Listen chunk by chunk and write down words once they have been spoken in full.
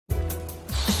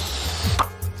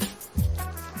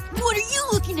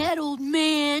looking at, old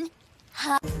man?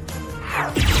 Huh?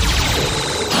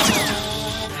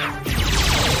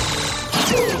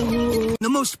 The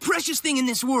most precious thing in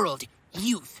this world.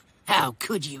 Youth. How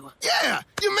could you? Yeah,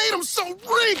 you made him so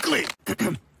wrinkly.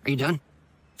 Are you done?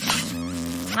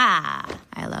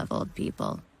 I love old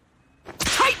people.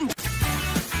 Tighten!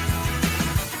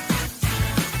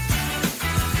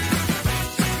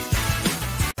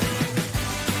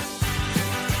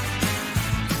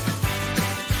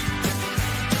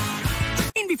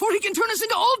 Before he can turn us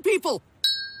into old people!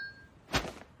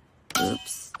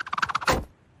 Oops.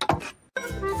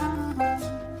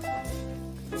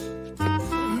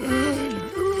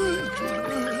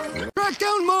 Crack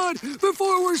down, Mud,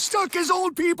 before we're stuck as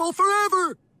old people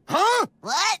forever! Huh?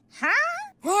 What? Huh?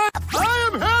 What? I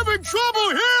am having trouble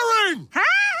hearing!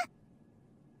 Huh?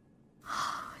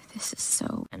 This is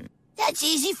so... That's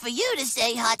easy for you to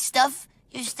say, hot stuff.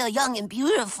 You're still young and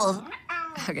beautiful.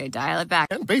 Okay, dial it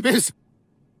back. And babies.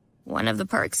 One of the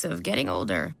perks of getting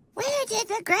older. Where did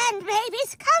the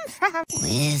grandbabies come from?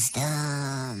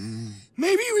 Wisdom.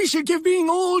 Maybe we should give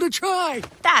being old a try.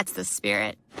 That's the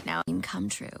spirit. Now, come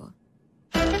true.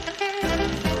 Did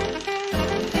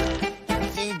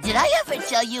I ever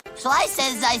tell you? So I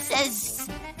says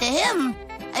to him,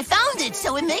 I found it,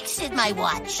 so it makes it my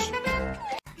watch.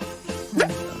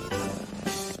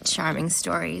 Charming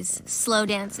stories, slow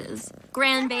dances,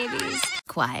 grandbabies,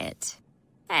 quiet.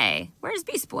 Hey, where's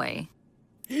Beast Boy?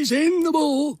 He's in the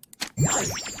bowl.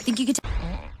 Think you could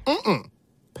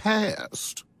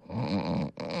Passed.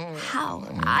 How?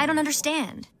 I don't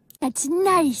understand. That's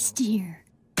nice, dear.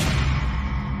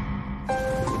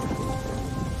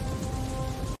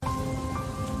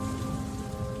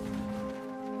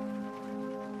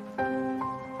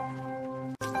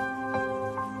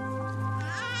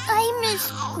 I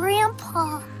miss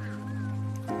Grandpa.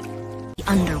 The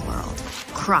underworld,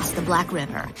 cross the Black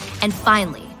River, and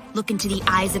finally look into the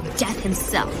eyes of death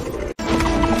himself.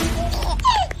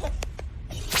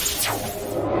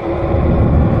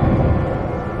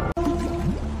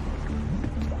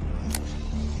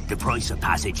 The price of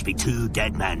passage be 2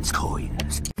 dead man's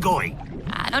coins. Going.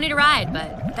 I don't need a ride,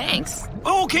 but thanks.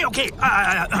 Okay.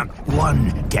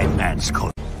 1 dead man's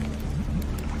coin.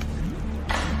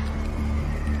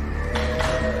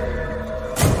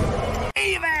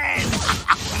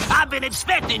 I've been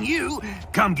expecting you.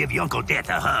 Come give your Uncle Death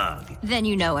a hug. Then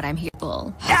you know what I'm here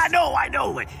for. Yeah, I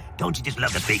know. Don't you just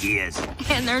love the big ears?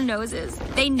 And their noses.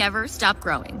 They never stop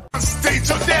growing.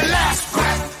 Stage of their last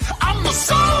breath. I'm the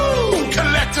soul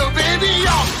collector, baby,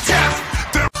 of death.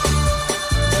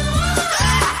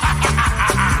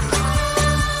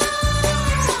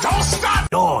 Don't stop.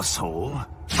 Your soul,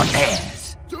 but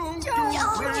theirs. Don't do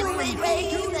it,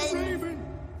 Raven.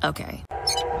 Okay.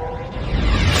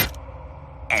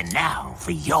 And now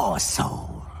for your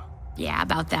soul. Yeah,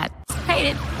 about that.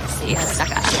 Hate it. See ya,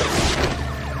 sucker.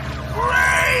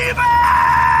 Raven!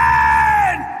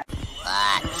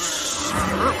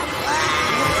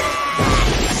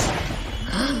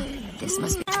 This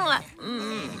must be...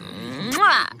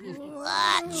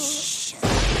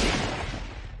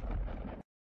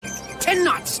 10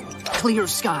 knots. Clear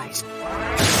skies.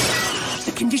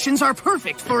 The conditions are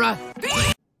perfect for a...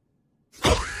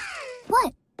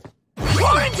 What?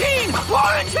 Quarantine!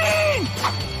 Quarantine!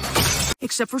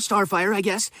 Except for Starfire, I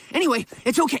guess. Anyway,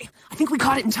 it's okay. I think we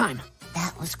caught it in time.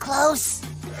 That was close.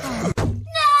 No!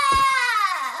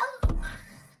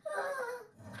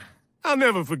 I'll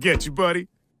never forget you, buddy.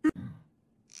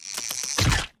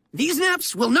 These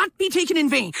naps will not be taken in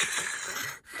vain.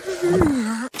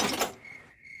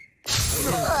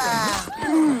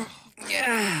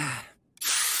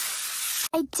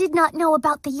 I did not know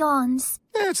about the yawns.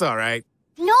 That's all right.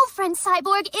 No, friend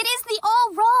Cyborg, it is the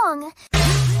all wrong.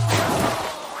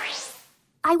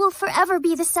 I will forever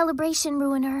be the celebration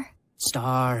ruiner.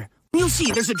 Star. You'll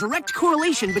see there's a direct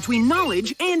correlation between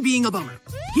knowledge and being a bummer.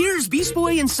 Here's Beast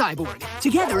Boy and Cyborg.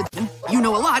 Together, you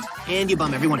know a lot, and you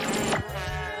bum everyone out.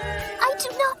 I do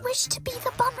not wish to be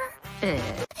the bummer. Eh.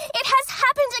 It has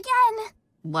happened again.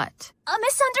 What? A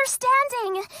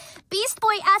misunderstanding. Beast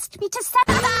Boy asked me to set...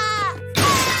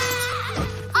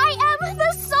 I am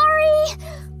the sorry.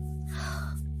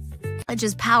 Knowledge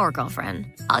is power, girlfriend.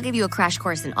 I'll give you a crash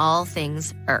course in all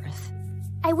things Earth.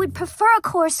 I would prefer a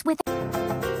course with...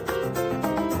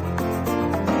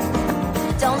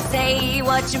 Don't say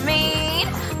what you mean.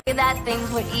 Say that things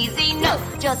were easy. No,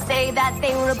 just say that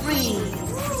they were a breeze.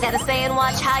 Instead of saying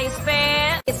watch how you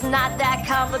spend. It's not that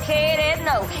complicated.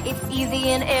 No, it's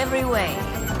easy in every way.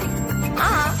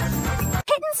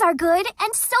 Kittens are good,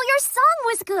 and so your song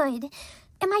was good.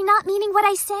 Am I not meaning what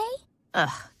I say? Ugh,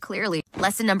 clearly.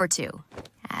 Lesson number 2.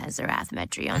 Azarath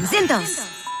Metrion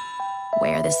Zinthos!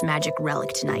 Wear this magic relic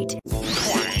tonight.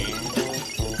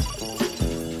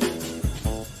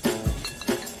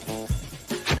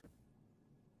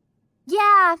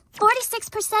 Yeah,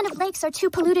 46% of lakes are too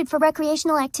polluted for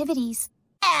recreational activities.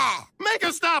 Make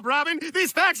her stop, Robin.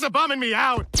 These facts are bumming me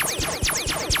out.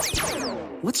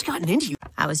 What's gotten into you?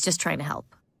 I was just trying to help.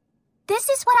 This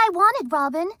is what I wanted,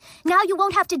 Robin. Now you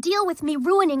won't have to deal with me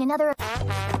ruining another...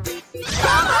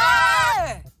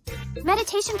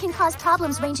 Meditation can cause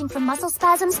problems ranging from muscle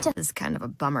spasms to... This is kind of a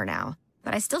bummer now,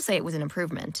 but I still say it was an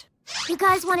improvement. You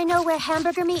guys want to know where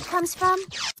hamburger meat comes from?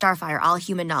 Starfire, all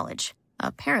human knowledge.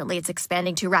 Apparently it's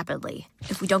expanding too rapidly.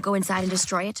 If we don't go inside and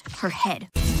destroy it, her head.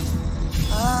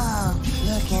 Oh,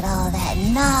 look at all that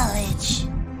knowledge.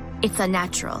 It's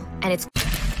unnatural, and it's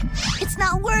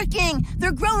not working.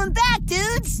 They're growing back,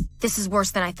 dudes. This is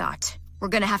worse than I thought. We're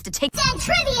gonna have to take... And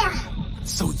trivia!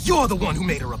 So you're the one who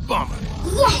made her a bummer.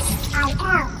 Yes, I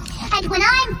am. And when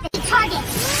I'm the target...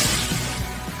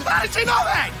 How did she know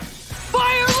that?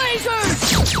 Fire lasers!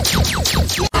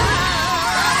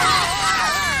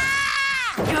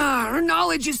 Her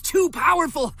knowledge is too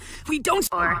powerful. We don't...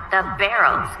 Or the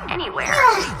barrels anywhere.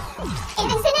 It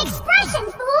is an expression,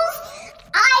 fools!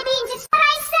 I mean, just what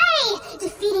I say!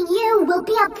 Defeating you will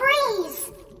be a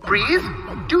breeze! Breeze?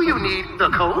 Do you need the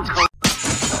code?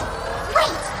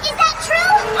 Wait, is that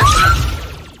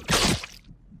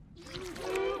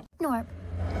true? Norb.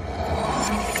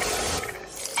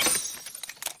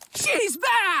 She's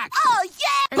back! Oh,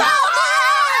 yeah!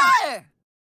 Power!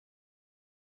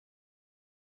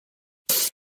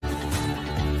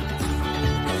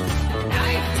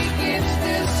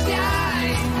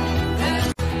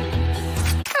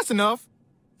 That's enough.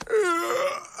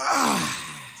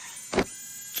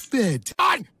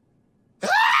 Bedtime.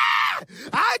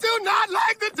 I do not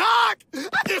like the dark.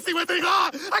 I can't see where things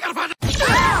are. I gotta find it.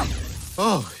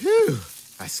 Oh, phew.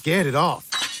 I scared it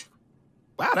off.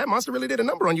 Wow, that monster really did a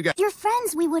number on you guys. Your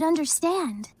friends, we would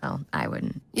understand. Well, I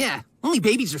wouldn't. Yeah, only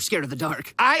babies are scared of the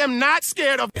dark. I am not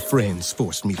scared of... My friends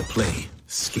forced me to play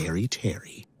Scary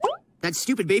Terry. That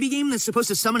stupid baby game that's supposed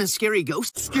to summon a scary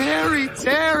ghost? Scary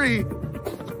Terry!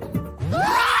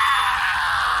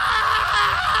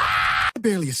 I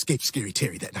barely escaped Scary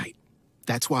Terry that night.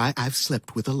 That's why I've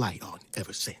slept with a light on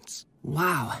ever since.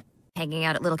 Wow. Hanging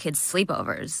out at little kids'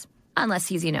 sleepovers. Unless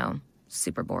he's, you know,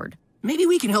 super bored. Maybe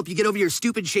we can help you get over your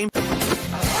stupid shame.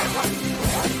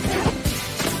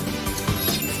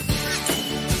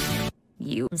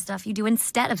 You and stuff you do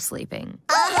instead of sleeping.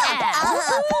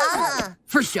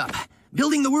 First up,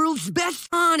 building the world's best...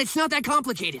 it's not that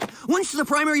complicated. Once the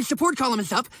primary support column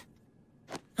is up,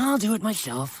 I'll do it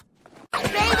myself.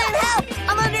 Raven, help!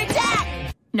 I'm under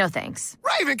attack! No thanks.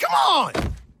 Raven, come on!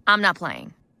 I'm not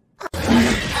playing.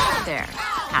 There.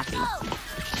 Happy.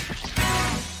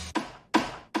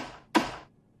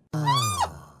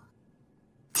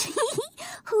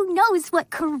 Who knows what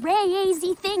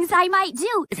crazy things I might do?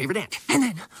 Your favorite aunt. And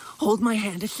then hold my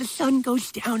hand as the sun goes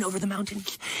down over the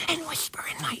mountains and whisper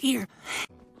in my ear.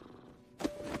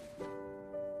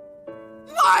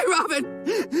 Why, Robin?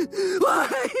 Why?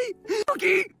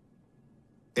 Okay.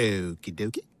 Okie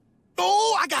dokie.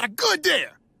 Oh, I got a good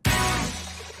dare!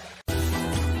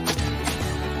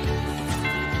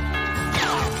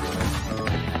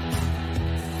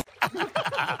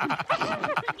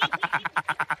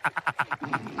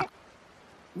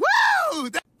 Woo!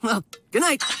 Well, good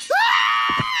night.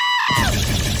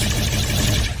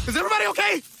 Is everybody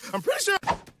okay? I'm pretty sure...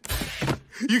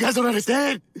 You guys don't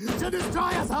understand. To destroy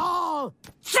us all!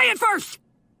 Say it first!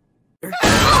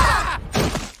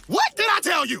 What did I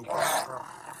tell you?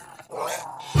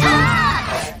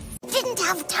 Didn't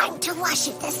have time to wash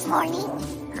it this morning.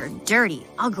 Her dirty,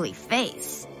 ugly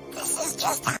face. This is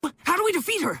just... How do we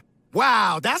defeat her?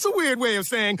 Wow, that's a weird way of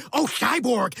saying, oh,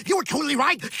 Cyborg, you were totally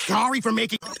right. Sorry for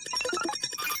making...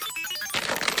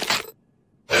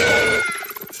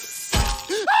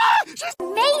 She's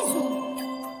amazing!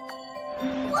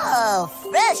 Whoa,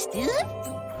 fresh, dude.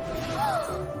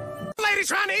 Lady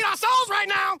trying to eat our souls right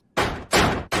now.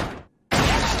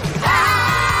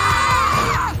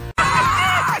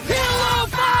 Pillow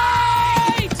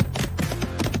fight!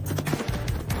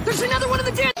 There's another one of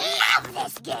the dead... Love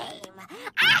this game!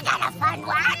 I got a fun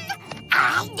one!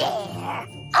 I dare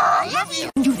all of you!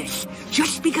 Do this.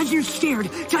 Just because you're scared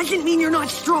doesn't mean you're not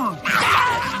strong.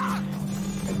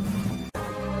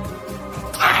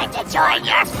 Time to join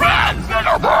your friends,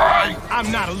 little boy!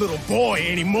 I'm not a little boy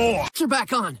anymore. You're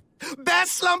back on.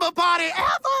 Best slumber party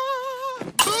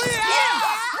ever! Booyah!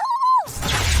 Yeah!